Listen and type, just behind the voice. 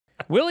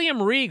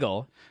William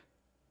Regal.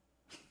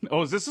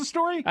 Oh, is this a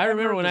story? I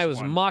remember when I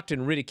was mocked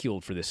and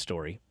ridiculed for this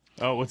story.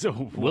 Oh, what's it?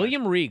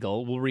 William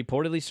Regal will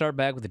reportedly start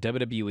back with the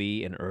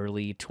WWE in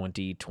early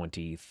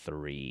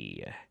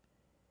 2023.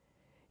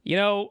 You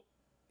know,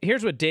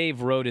 here's what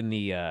Dave wrote in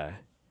the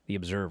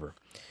Observer.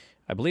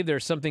 I believe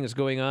there's something that's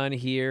going on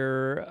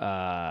here.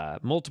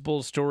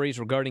 Multiple stories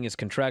regarding his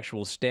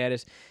contractual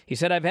status. He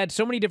said, I've had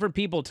so many different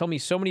people tell me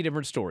so many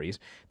different stories.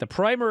 The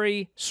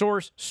primary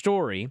source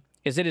story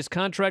is that his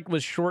contract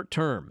was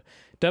short-term.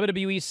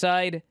 WWE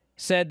side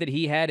said that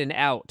he had an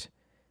out.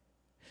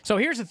 So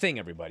here's the thing,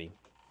 everybody.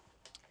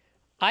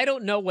 I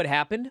don't know what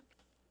happened.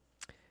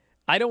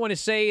 I don't want to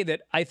say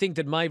that I think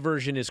that my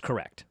version is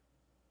correct.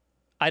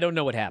 I don't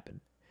know what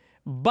happened.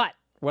 But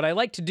what I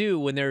like to do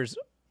when there's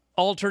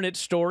alternate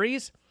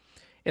stories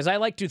is I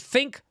like to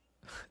think,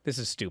 this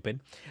is stupid,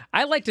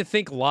 I like to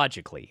think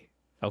logically,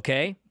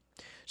 okay?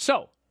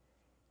 So,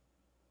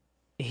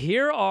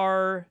 here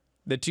are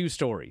the two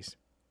stories.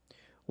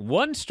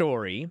 One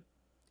story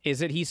is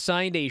that he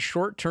signed a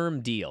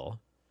short-term deal.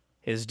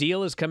 His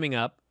deal is coming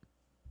up,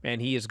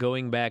 and he is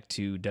going back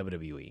to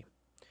WWE.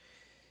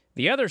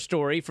 The other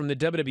story from the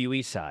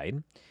WWE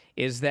side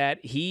is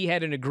that he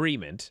had an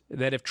agreement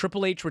that if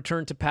Triple H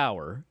returned to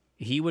power,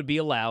 he would be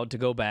allowed to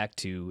go back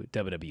to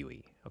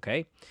WWE,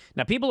 okay?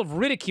 Now, people have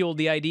ridiculed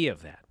the idea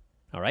of that,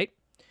 all right?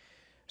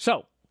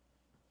 So,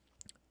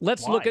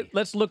 let's look at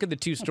the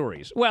two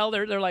stories. Well,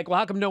 they're like, well,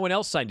 how come no one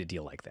else signed a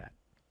deal like that?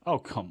 Oh,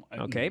 come on.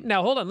 Okay,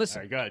 now hold on,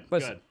 listen. All right,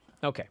 listen. good.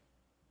 Okay.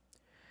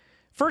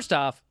 First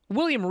off,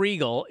 William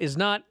Regal is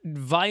not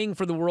vying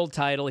for the world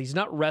title. He's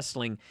not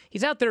wrestling.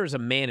 He's out there as a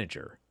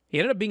manager. He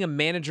ended up being a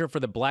manager for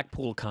the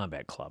Blackpool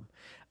Combat Club.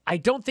 I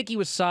don't think he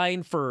was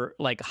signed for,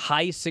 like,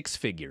 high six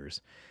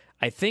figures.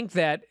 I think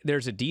that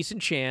there's a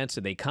decent chance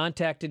that they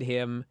contacted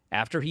him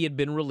after he had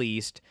been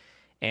released,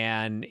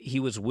 and he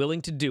was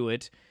willing to do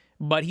it.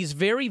 But he's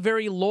very,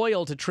 very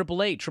loyal to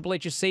Triple H. Triple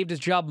H has saved his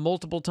job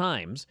multiple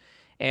times.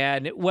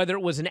 And whether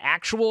it was an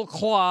actual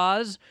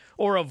clause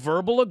or a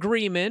verbal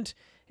agreement,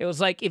 it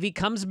was like, if he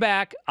comes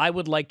back, I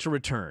would like to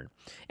return.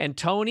 And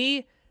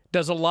Tony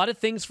does a lot of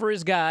things for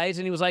his guys,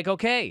 and he was like,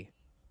 okay,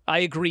 I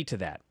agree to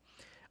that.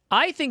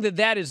 I think that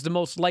that is the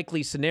most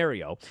likely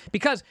scenario,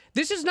 because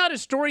this is not a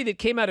story that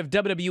came out of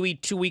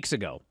WWE 2 weeks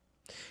ago.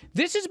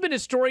 This has been a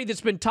story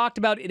that's been talked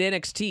about in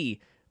NXT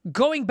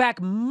going back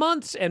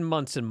months and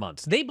months and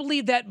months. They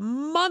believed that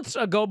months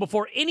ago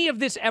before any of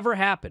this ever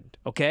happened,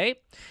 okay?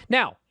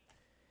 Now,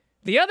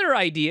 the other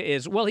idea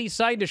is, well, he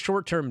signed a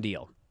short-term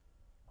deal.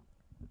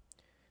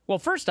 Well,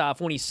 first off,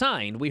 when he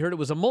signed, we heard it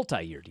was a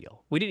multi-year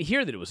deal. We didn't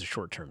hear that it was a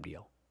short-term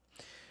deal.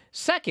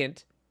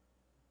 Second,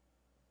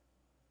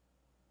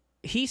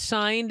 he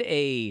signed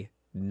a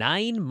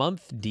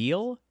 9-month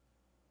deal.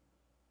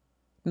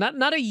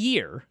 Not a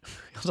year.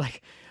 I was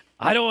like,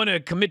 I don't want to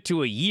commit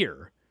to a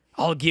year.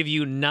 I'll give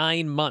you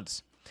 9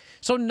 months.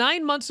 So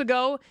 9 months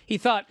ago, he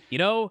thought, you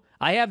know,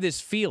 I have this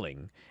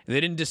feeling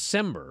that in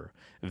December,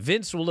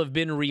 Vince will have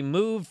been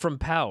removed from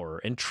power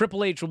and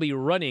Triple H will be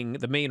running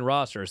the main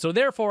roster. So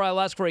therefore, I'll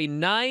ask for a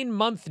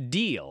 9-month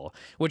deal,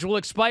 which will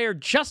expire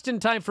just in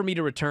time for me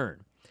to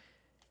return.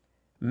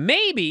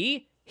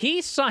 Maybe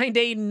he signed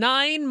a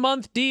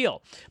 9-month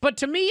deal. But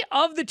to me,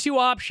 of the two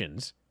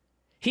options,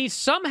 he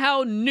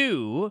somehow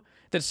knew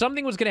that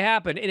something was going to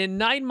happen, and in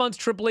 9 months,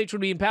 Triple H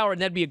would be in power, and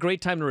that'd be a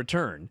great time to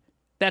return.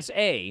 That's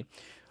A.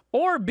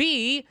 Or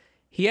B,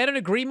 he had an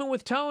agreement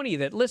with Tony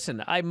that,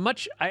 listen, I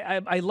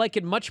like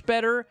it much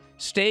better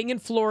staying in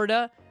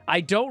Florida. I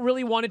don't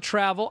really want to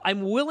travel.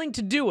 I'm willing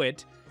to do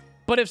it,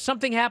 but if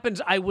something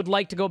happens, I would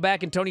like to go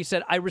back. And Tony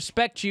said, I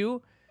respect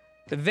you.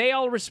 They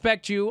all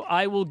respect you.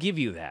 I will give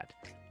you that.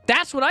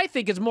 That's what I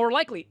think is more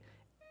likely.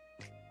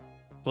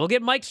 We'll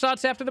get Mike's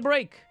thoughts after the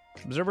break.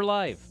 Observer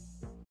Live.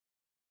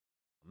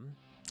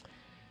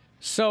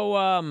 So,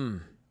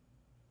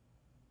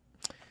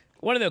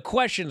 one of the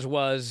questions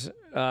was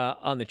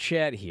on the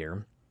chat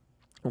here,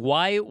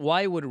 why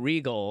would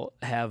Regal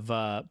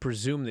have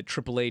presumed that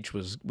Triple H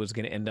was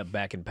going to end up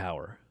back in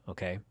power?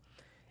 Okay,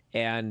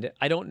 and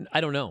I don't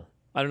know.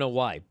 I don't know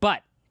why,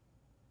 but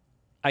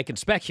I can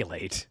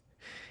speculate,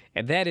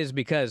 and that is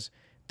because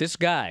this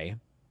guy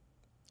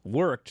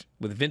worked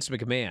with Vince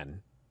McMahon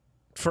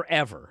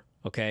forever.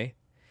 Okay,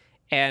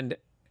 and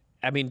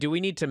I mean, do we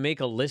need to make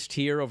a list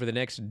here over the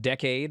next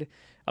decade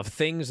of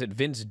things that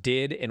Vince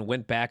did and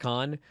went back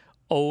on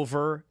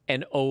over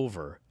and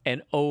over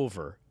and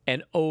over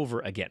and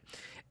over again?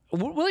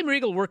 William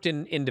Regal worked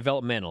in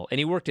developmental, and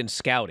he worked in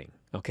scouting,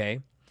 okay?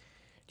 Do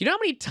you know how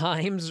many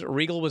times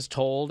Regal was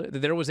told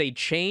that there was a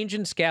change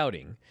in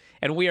scouting?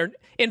 And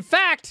in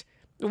fact,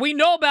 we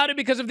know about it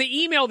because of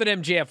the email that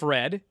MJF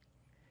read.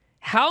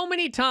 How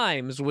many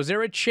times was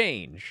there a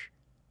change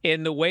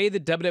in the way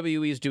that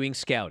WWE is doing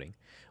scouting?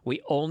 We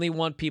only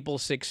want people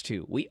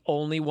 6'2". We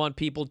only want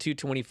people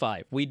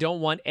 225. We don't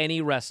want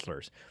any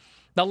wrestlers.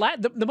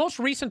 The most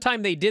recent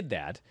time they did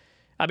that,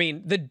 I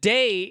mean, the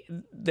day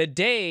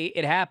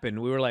it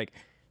happened, we were like,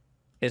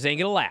 this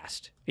ain't gonna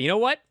last. You know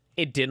what?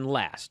 It didn't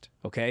last,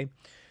 okay?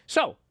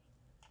 So,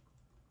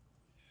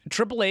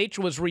 Triple H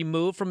was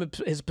removed from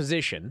his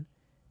position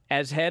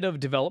as head of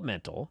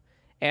developmental,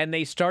 and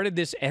they started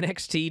this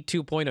NXT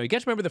 2.0. You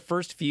guys remember the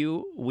first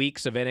few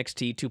weeks of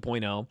NXT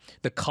 2.0?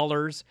 The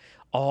colors,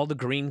 all the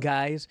green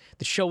guys.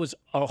 The show was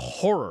a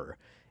horror.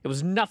 It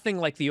was nothing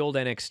like the old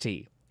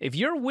NXT. If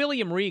you're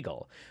William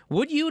Regal,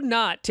 would you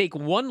not take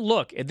one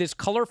look at this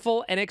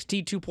colorful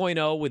NXT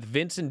 2.0 with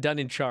Vince and Dunn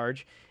in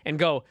charge and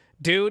go,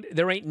 dude,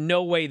 there ain't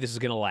no way this is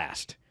going to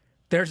last.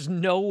 There's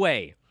no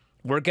way.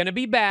 We're going to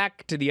be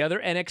back to the other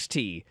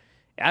NXT.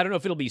 I don't know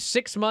if it'll be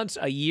 6 months,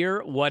 a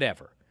year,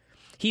 whatever.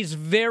 He's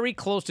very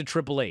close to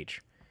Triple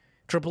H.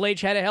 Triple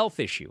H had a health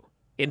issue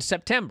in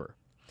September.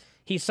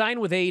 He signed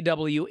with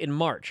AEW in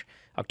March,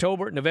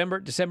 October, November,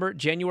 December,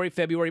 January,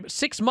 February,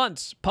 6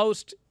 months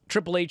post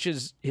Triple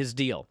H's his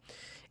deal.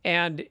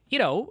 And, you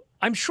know,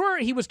 I'm sure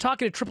he was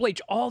talking to Triple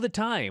H all the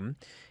time.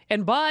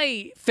 And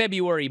by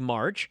February,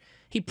 March,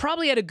 he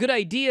probably had a good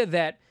idea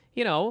that,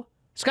 you know,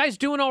 this guy's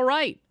doing all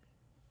right.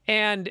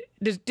 And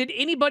did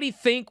anybody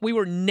think we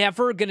were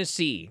never going to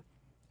see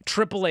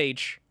Triple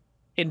H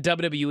in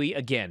WWE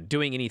again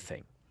doing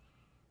anything?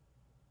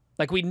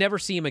 Like we'd never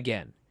see him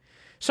again.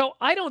 So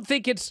I don't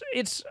think it's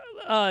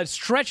a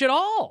stretch at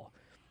all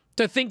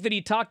to think that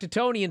he talked to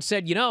Tony and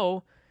said, you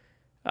know,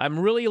 I'm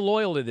really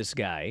loyal to this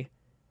guy.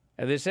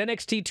 This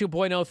NXT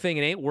 2.0 thing,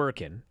 it ain't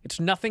working. It's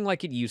nothing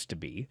like it used to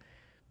be.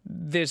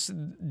 This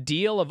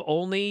deal of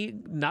only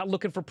not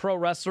looking for pro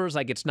wrestlers,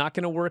 like it's not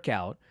going to work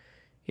out.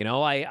 You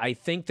know, I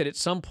think that at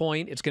some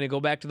point it's going to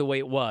go back to the way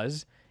it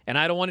was, and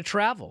I don't want to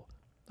travel.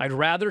 I'd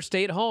rather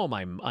stay at home.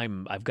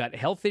 I've got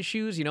health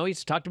issues. You know,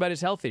 he's talked about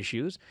his health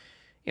issues.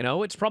 You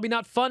know, it's probably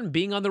not fun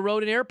being on the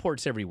road in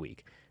airports every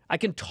week. I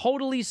can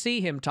totally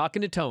see him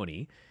talking to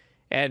Tony,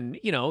 and,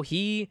 you know,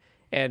 he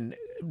and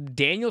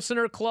Danielson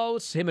are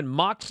close. Him and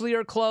Moxley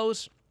are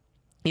close.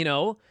 You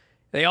know,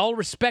 they all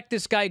respect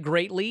this guy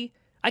greatly.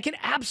 I can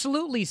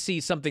absolutely see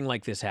something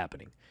like this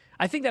happening.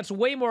 I think that's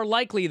way more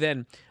likely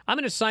than I'm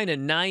going to sign a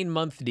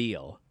 9-month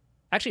deal.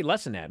 Actually,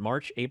 less than that.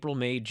 March, April,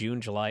 May,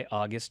 June, July,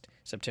 August,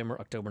 September,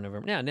 October,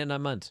 November. Yeah,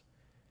 9 months.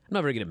 I'm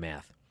not very good at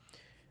math.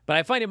 But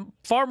I find it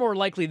far more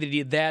likely that he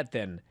did that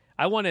than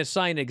I want to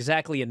sign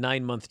exactly a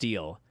 9-month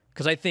deal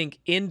because I think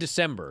in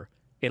December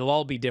it'll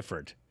all be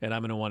different and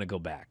I'm going to want to go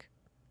back.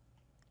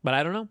 But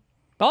I don't know.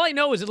 All I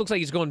know is it looks like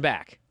he's going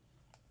back.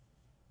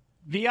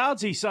 The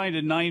odds he signed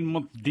a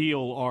 9-month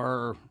deal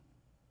are...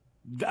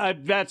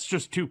 that's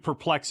just too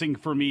perplexing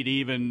for me to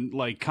even,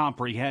 like,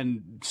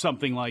 comprehend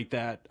something like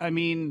that. I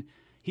mean,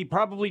 he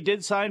probably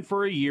did sign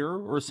for a year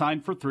or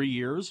signed for 3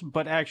 years,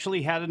 but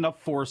actually had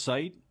enough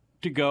foresight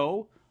to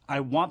go, I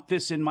want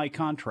this in my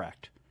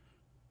contract.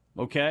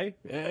 Okay?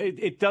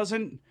 It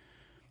doesn't...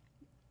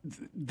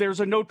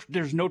 There's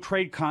no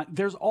trade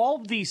there's all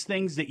of these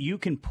things that you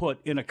can put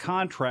in a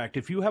contract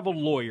if you have a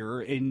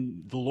lawyer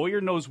and the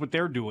lawyer knows what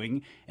they're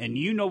doing and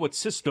you know what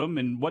system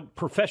and what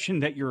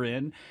profession that you're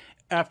in.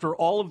 After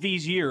all of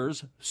these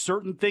years,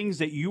 certain things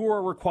that you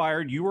are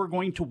required, you are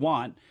going to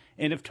want.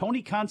 And if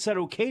Tony Khan said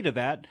okay to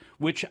that,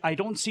 which I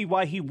don't see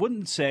why he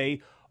wouldn't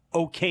say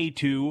okay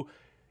to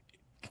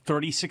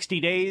 30, 60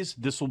 days,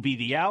 this will be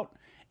the out.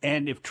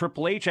 And if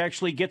Triple H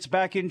actually gets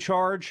back in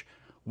charge,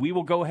 we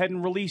will go ahead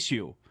and release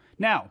you.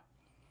 Now,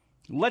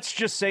 let's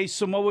just say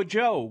Samoa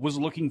Joe was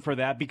looking for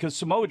that because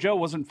Samoa Joe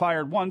wasn't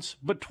fired once,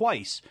 but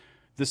twice.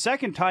 The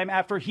second time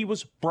after he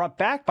was brought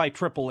back by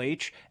Triple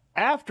H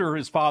after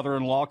his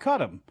father-in-law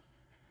cut him.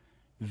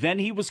 Then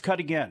he was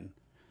cut again.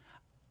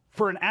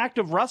 For an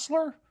active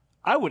wrestler,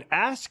 I would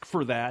ask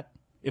for that.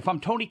 If I'm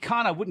Tony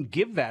Khan, I wouldn't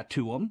give that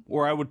to him,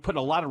 or I would put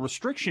a lot of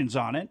restrictions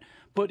on it.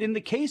 But in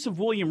the case of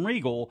William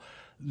Regal,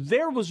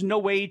 there was no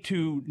way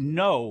to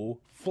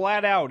know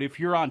flat out, if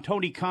you're on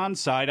Tony Khan's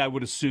side, I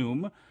would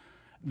assume,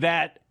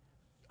 that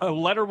a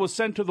letter was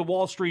sent to the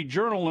Wall Street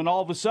Journal, and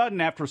all of a sudden,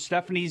 after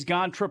Stephanie's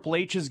gone, Triple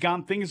H is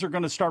gone, things are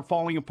going to start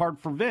falling apart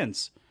for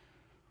Vince.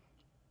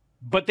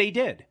 But they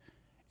did.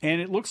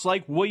 And it looks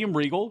like William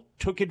Regal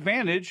took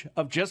advantage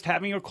of just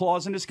having a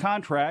clause in his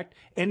contract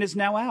and is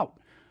now out.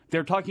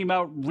 They're talking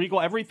about Regal.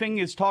 Everything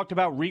is talked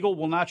about. Regal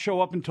will not show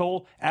up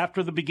until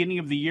after the beginning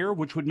of the year,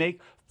 which would make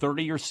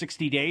 30 or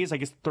 60 days. I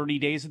guess 30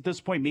 days at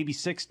this point, maybe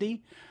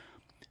 60.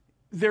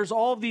 There's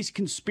all of these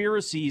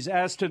conspiracies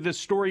as to this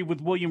story with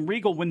William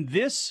Regal when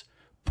this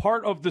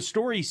part of the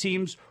story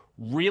seems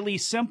really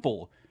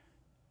simple.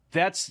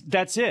 That's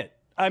it.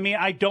 I mean,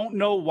 I don't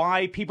know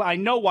why people... I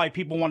know why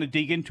people want to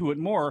dig into it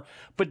more,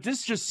 but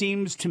this just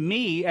seems to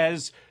me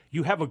as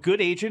you have a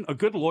good agent, a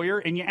good lawyer,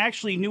 and you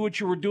actually knew what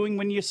you were doing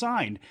when you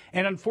signed.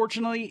 And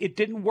unfortunately, it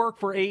didn't work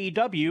for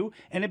AEW,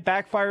 and it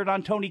backfired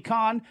on Tony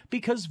Khan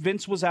because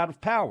Vince was out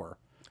of power.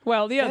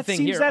 Well, the other thing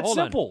seems here... that hold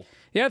simple. on.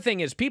 The other thing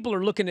is people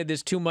are looking at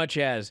this too much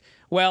as,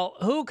 well,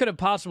 who could have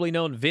possibly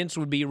known Vince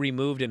would be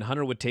removed and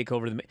Hunter would take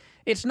over the...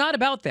 It's not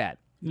about that.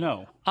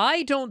 No.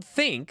 I don't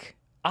think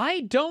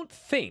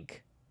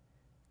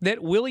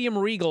that William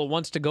Regal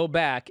wants to go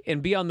back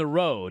and be on the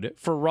road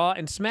for Raw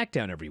and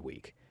SmackDown every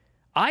week.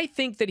 I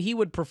think that he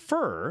would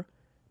prefer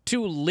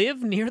to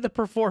live near the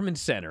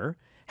Performance Center,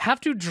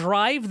 have to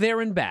drive there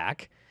and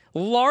back,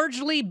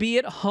 largely be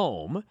at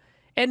home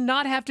and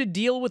not have to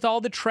deal with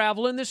all the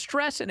travel and the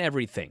stress and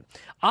everything.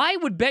 I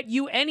would bet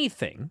you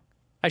anything.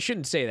 I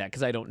shouldn't say that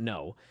because I don't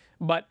know.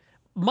 But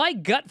my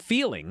gut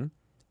feeling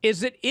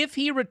is that if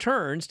he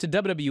returns to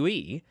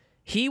WWE,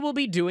 he will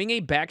be doing a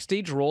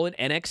backstage role in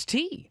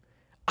NXT.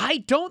 I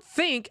don't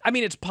think, I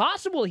mean, it's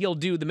possible he'll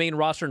do the main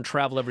roster and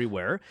travel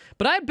everywhere,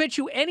 but I bet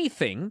you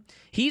anything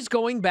he's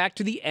going back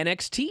to the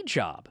NXT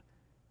job.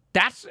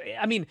 That's,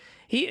 I mean,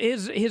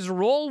 his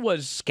role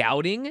was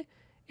scouting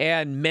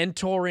and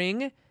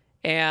mentoring,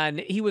 and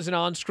he was an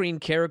on-screen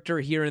character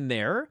here and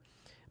there.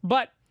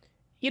 But,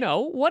 you know,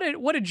 what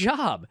a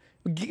job.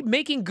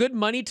 Making good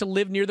money to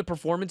live near the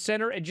Performance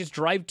Center and just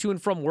drive to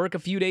and from work a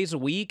few days a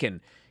week and,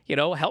 you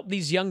know, help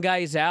these young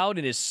guys out,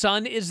 and his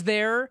son is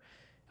there.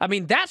 I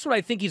mean, that's what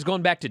I think he's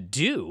going back to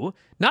do.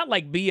 Not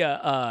like be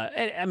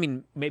I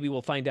mean, maybe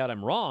we'll find out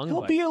I'm wrong.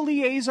 He'll be a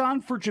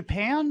liaison for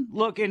Japan.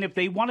 Look, and if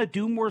they want to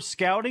do more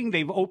scouting,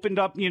 they've opened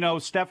up, you know,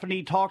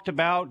 Stephanie talked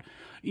about,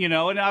 you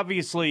know, and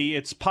obviously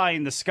it's pie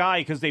in the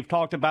sky because they've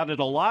talked about it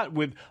a lot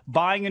with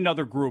buying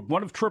another group.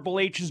 One of Triple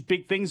H's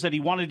big things that he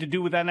wanted to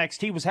do with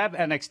NXT was have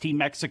NXT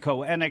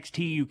Mexico,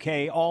 NXT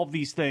UK, all of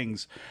these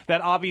things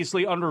that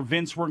obviously under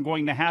Vince weren't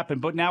going to happen.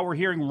 But now we're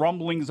hearing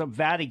rumblings of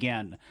that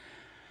again.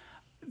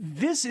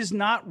 This is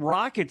not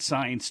rocket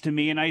science to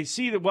me, and I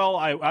see that, well,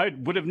 I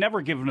would have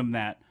never given him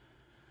that.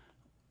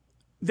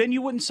 Then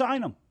you wouldn't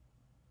sign him.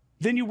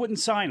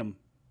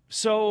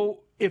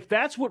 So if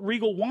that's what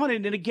Regal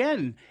wanted, and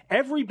again,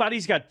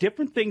 everybody's got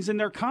different things in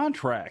their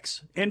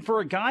contracts. And for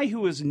a guy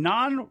who is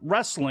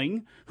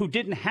non-wrestling, who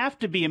didn't have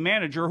to be a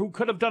manager, who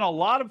could have done a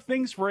lot of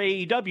things for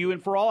AEW,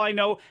 and for all I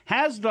know,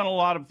 has done a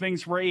lot of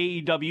things for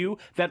AEW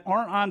that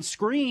aren't on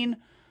screen,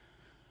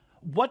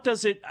 what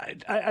does it,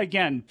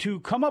 again, to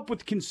come up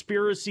with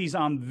conspiracies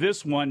on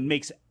this one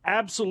makes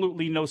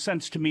absolutely no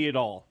sense to me at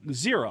all.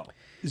 Zero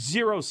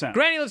sense.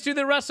 Granny, let's do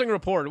the wrestling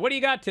report. What do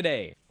you got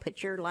today?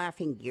 Put your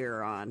laughing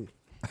gear on.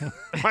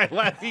 My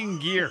laughing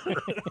gear.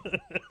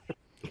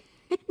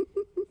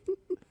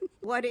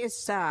 What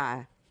is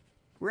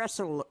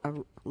Wrestle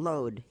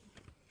Load?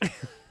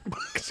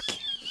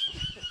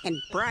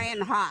 And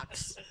Brian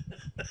Hawks.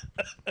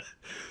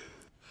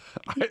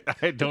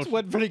 I don't. That's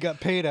what Vinny got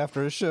paid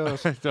after his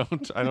shows. I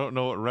don't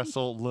know what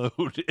wrestle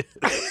load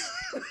is.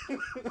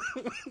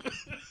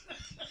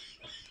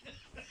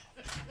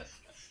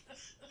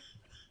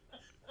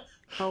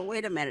 Oh,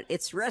 wait a minute.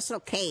 It's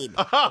WrestleCade.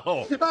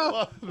 Oh,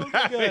 well,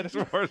 that makes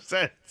more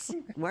sense.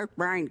 Where'd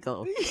Brian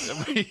go?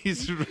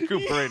 He's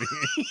recuperating.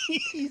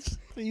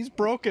 He's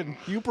broken.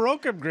 You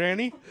broke him,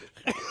 Granny.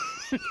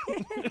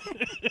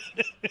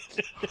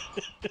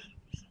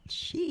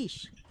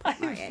 Sheesh.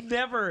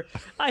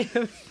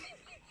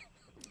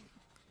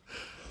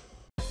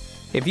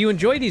 If you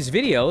enjoy these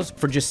videos,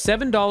 for just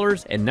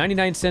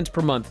 $7.99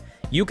 per month,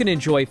 you can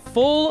enjoy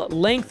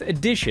full-length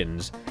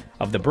editions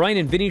of The Bryan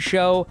and Vinny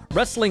Show,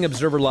 Wrestling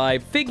Observer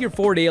Live, Figure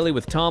 4 Daily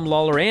with Tom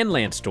Lawler and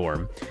Lance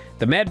Storm,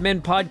 the Mad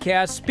Men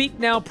Podcast, Speak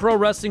Now Pro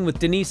Wrestling with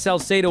Denise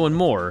Salcedo, and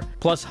more,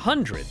 plus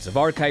hundreds of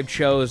archived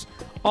shows,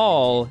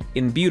 all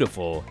in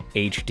beautiful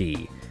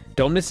HD.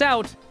 Don't miss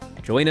out.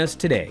 Join us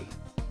today.